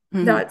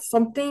 mm-hmm, that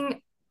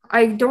something,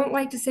 I don't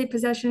like to say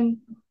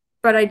possession,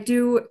 but I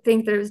do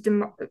think there's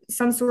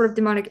some sort of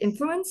demonic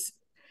influence.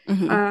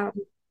 mm-hmm. Um,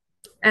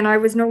 and I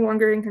was no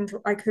longer in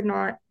control. I could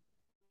not,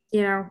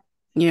 you know,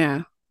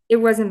 Yeah. it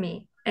wasn't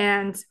me.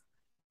 And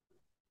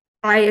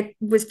I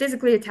was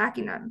physically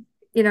attacking them.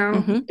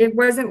 Mm-hmm, It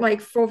wasn't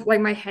like full,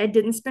 like my head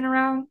didn't spin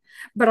around,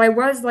 but I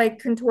was like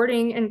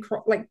contorting and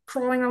like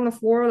crawling on the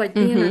floor, like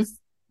being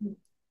mm-hmm.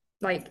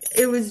 like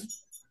it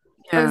was,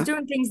 I was Yeah.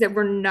 doing things that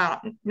were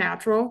not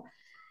natural.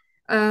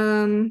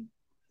 Um,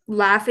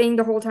 Laughing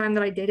the whole time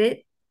that I did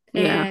it.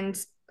 Yeah.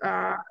 And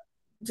uh,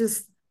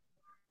 just,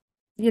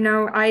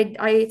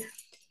 I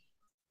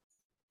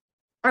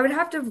would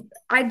have to,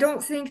 I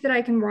don't think that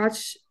I can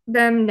watch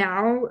them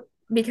now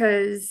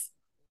because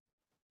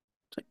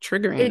It's like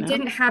triggering, it no?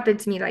 didn't happen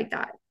to me like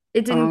that.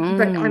 It didn't,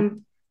 but Oh.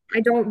 I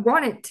don't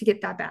want it to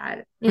get that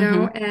bad,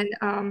 Mm-hmm.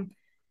 and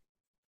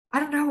I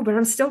don't know, but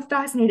I'm still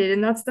fascinated,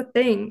 and that's the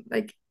thing.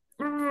 Like,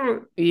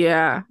 mm,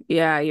 Yeah,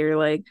 yeah, you're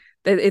like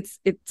that.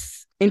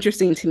 It's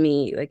interesting to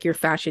me, like your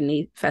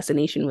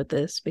fascination with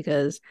this,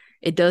 because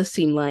it does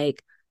seem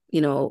like,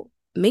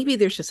 maybe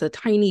there's just a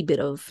tiny bit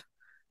of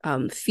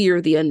fear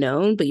of the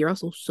unknown, but you're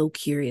also so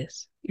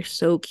curious. You're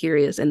so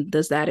curious. And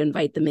does that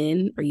invite them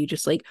in? Are you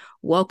just like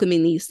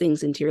welcoming these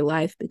things into your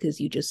life because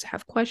you just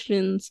have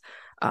questions?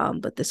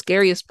 But the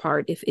scariest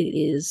part, if it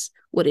is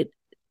what it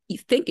you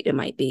think it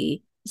might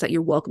be, is that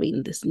you're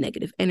welcoming this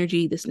negative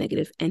energy, this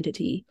negative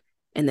entity,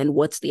 and then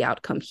what's the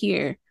outcome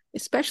here?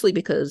 especially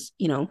because,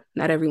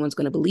 not everyone's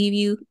going to believe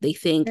you. They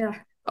think, Yeah.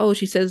 oh,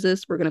 she says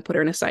this, we're going to put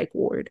her in a psych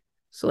ward.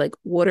 So, like,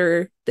 what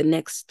are the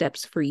next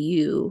steps for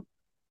you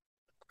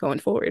going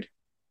forward?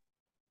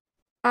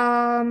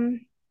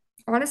 Um,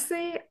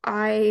 Honestly,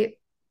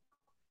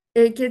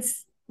 it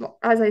gets,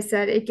 as I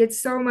said, it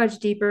gets so much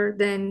deeper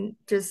than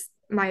just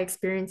my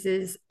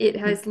experiences. It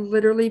has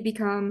literally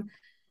become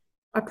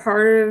a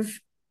part of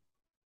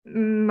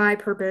my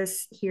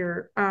purpose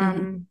here.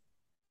 Mm-hmm.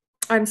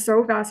 I'm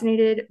so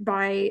fascinated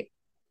by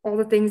all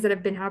the things that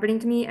have been happening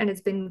to me, and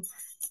it's been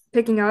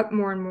picking up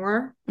more and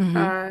more. Mm-hmm.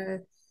 Uh,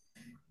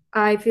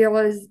 I feel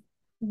as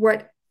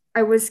what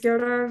I was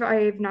scared of, I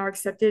have now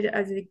accepted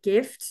as a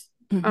gift.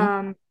 Mm-hmm.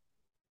 Um,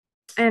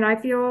 and I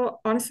feel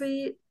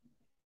honestly,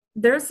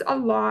 there's a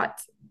lot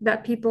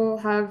that people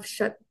have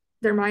shut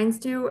their minds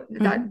to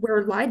Mm-hmm. that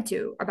we're lied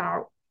to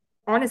about.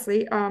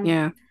 Honestly,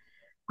 Yeah.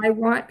 I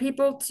want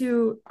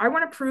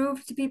to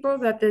prove to people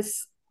that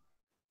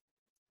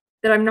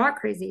I'm not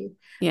crazy,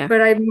 Yeah.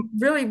 but I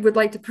really would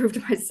like to prove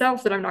to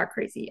myself that I'm not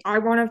crazy. I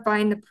want to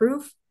find the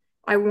proof.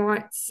 I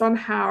want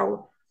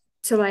somehow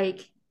to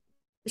like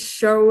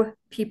show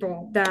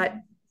people that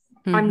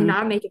I'm Mm-hmm.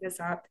 not making this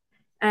up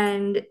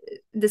and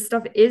this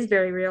stuff is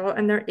very real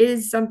and there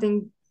is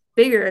something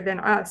bigger than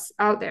us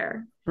out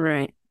there.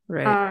 Right.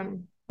 Right.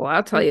 Um, Well,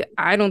 I'll tell you,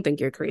 I don't think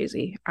you're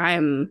crazy. I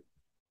am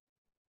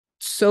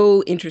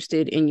so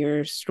interested in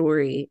your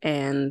story.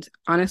 And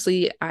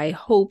honestly, I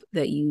hope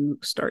that you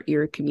start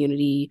your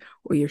community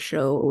or your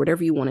show or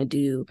whatever you want to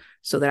do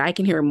so that I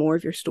can hear more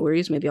of your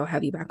stories. Maybe I'll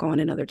have you back on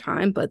another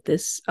time. But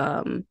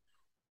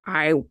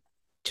I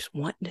just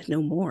want to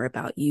know more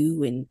about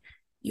you and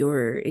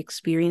your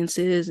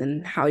experiences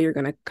and how you're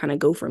going to kind of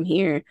go from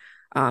here.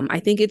 I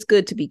think it's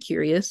good to be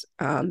curious.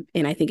 And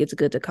I think it's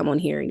good to come on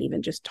here and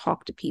even just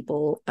talk to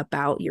people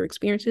about your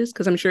experiences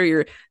because I'm sure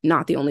you're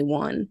not the only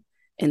one.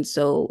 And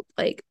so,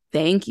 like,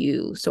 thank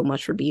you so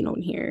much for being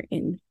on here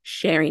and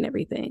sharing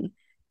everything.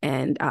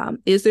 And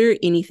is there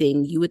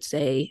anything you would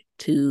say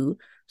to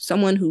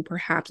someone who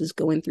perhaps is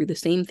going through the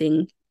same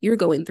thing you're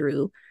going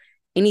through?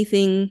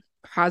 Anything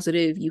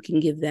positive you can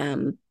give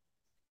them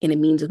in a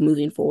means of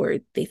moving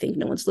forward? They think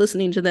no one's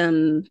listening to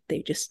them.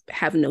 They just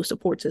have no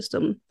support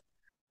system.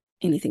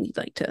 Anything you'd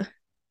like to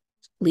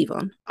leave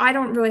on? I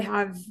don't really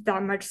have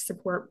that much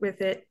support with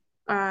it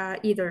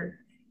either.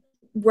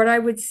 What I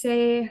would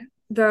say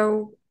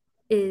though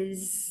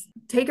is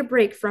take a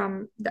break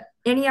from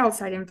any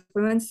outside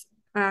influence.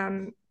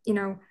 You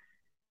know,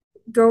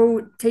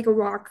 go take a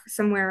walk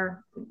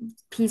somewhere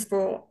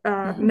peaceful,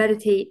 Mm-hmm.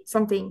 meditate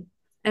something,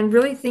 and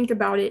really think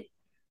about it.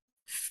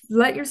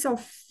 Let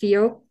yourself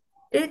feel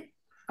it,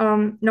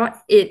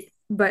 not it,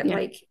 but Yeah.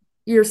 like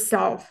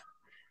yourself.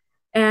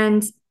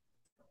 And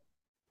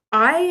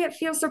I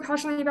feel so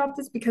passionately about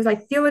this because I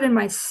feel it in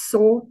my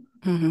soul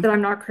Mm-hmm. that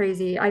I'm not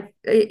crazy.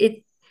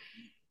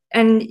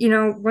 And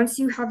once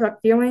you have that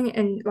feeling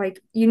and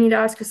like you need to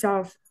ask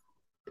yourself,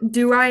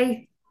 do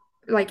I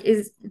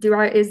is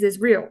this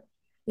real?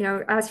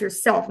 Ask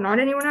yourself, not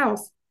anyone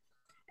else.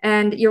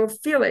 And you'll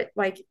feel it.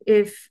 Like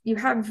if you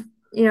have,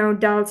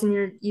 doubts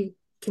and you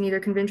can either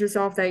convince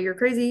yourself that you're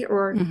crazy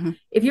or Mm-hmm.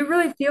 if you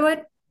really feel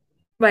it,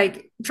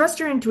 like trust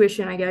your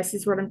intuition, I guess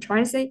is what I'm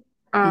trying to say.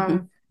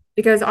 Mm-hmm.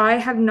 Because I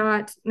have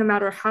not, no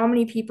matter how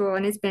many people,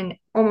 and it's been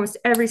almost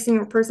every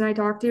single person I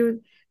talk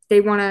to,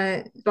 they want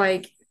to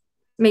like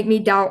make me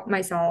doubt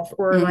myself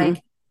or Mm-hmm.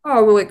 like,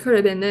 oh, well, it could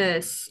have been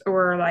this,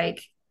 or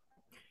like,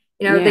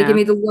 they give Yeah.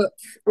 me the look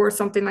or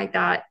something like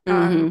that.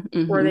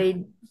 Mm-hmm. Or Mm-hmm.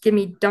 they give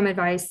me dumb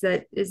advice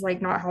that is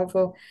like not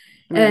helpful.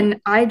 Right.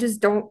 And I just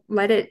don't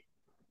let it.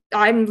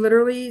 I'm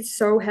literally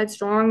so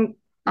headstrong.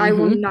 I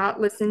will Mm-hmm. not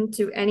listen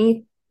to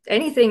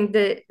anything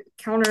that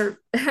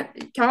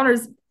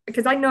counters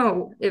because I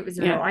know it was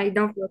real. Yeah. I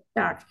know for a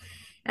fact.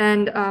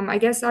 And I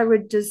guess I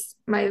would just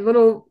my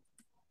little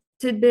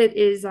tidbit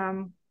is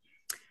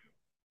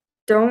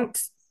don't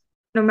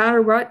no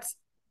matter what,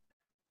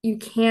 you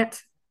can't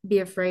be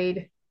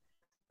afraid.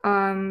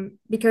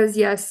 Because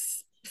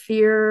yes,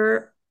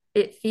 fear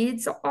it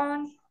feeds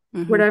on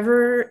Mm-hmm.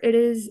 whatever it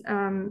is,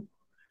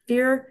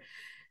 fear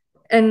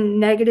and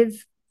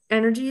negative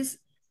energies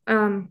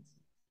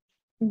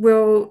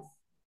will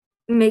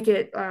make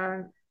it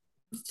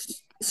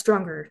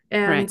stronger.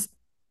 Right.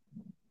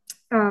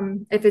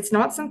 And if it's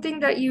not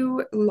something that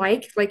you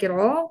like at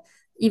all,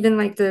 even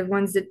like the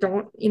ones that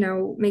don't,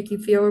 make you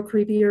feel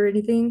creepy or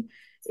anything,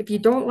 if you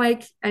don't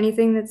like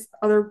anything that's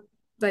other,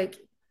 like,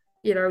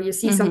 you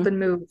see Mm-hmm. something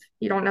move,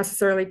 you don't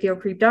necessarily feel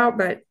creeped out,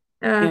 but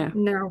Yeah.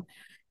 no,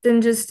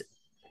 then just,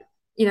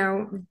 you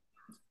know,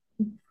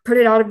 put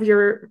it out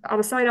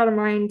of sight, out of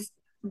mind,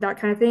 that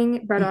kind of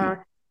thing.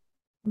 Mm-hmm.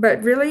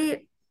 But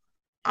really,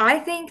 I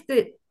think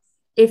that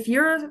if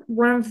you're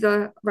one of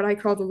the what I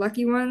call the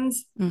lucky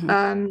ones,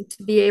 Mm-hmm.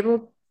 to be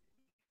able,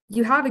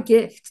 you have a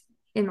gift,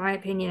 in my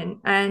opinion,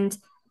 and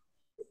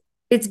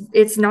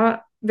it's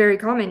not very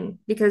common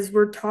because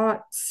we're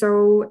taught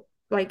so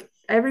like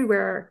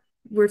everywhere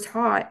we're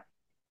taught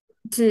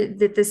to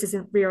that this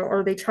isn't real,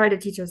 or they try to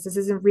teach us this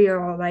isn't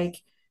real. Like,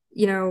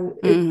 you know,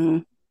 it Mm-hmm.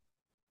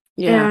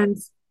 Yeah. And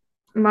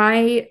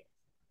my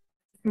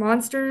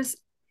monsters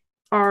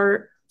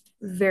are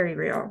very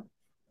real,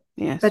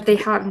 Yes. but they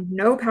have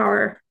no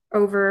power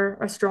over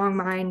a strong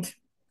mind.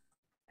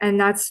 And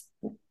that's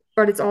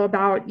what it's all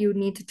about. You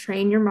need to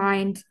train your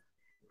mind,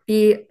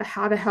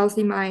 have a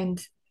healthy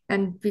mind,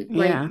 and be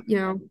like, Yeah. you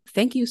know,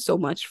 Thank you so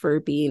much for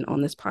being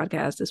on this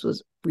podcast. This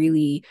was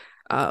really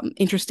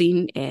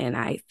interesting, and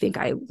I think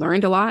I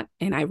learned a lot.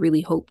 And I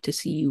really hope to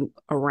see you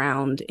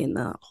around in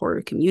the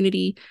horror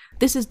community.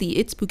 This is the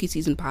It's Spooky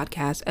Season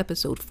podcast,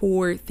 episode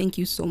 4. Thank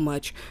you so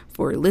much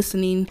for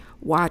listening,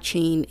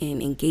 watching,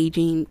 and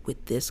engaging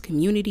with this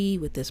community,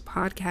 with this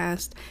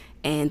podcast.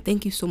 And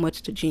thank you so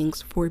much to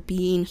Jinx for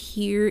being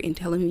here and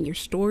telling me your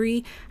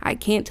story. I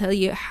can't tell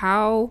you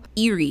how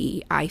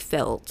eerie I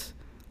felt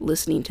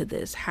listening to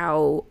this,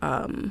 how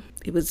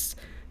it was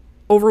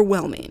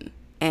overwhelming.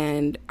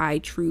 And I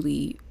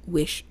truly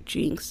wish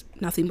Jinx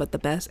nothing but the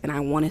best. And I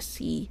want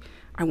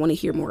to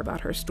hear more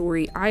about her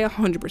story. I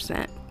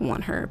 100%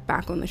 want her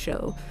back on the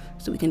show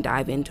so we can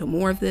dive into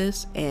more of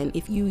this. And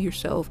if you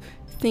yourself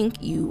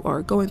think you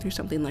are going through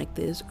something like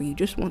this, or you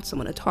just want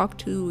someone to talk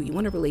to, or you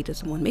want to relate to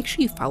someone, make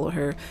sure you follow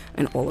her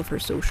on all of her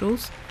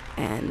socials.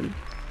 And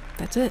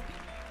that's it.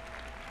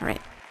 All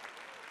right.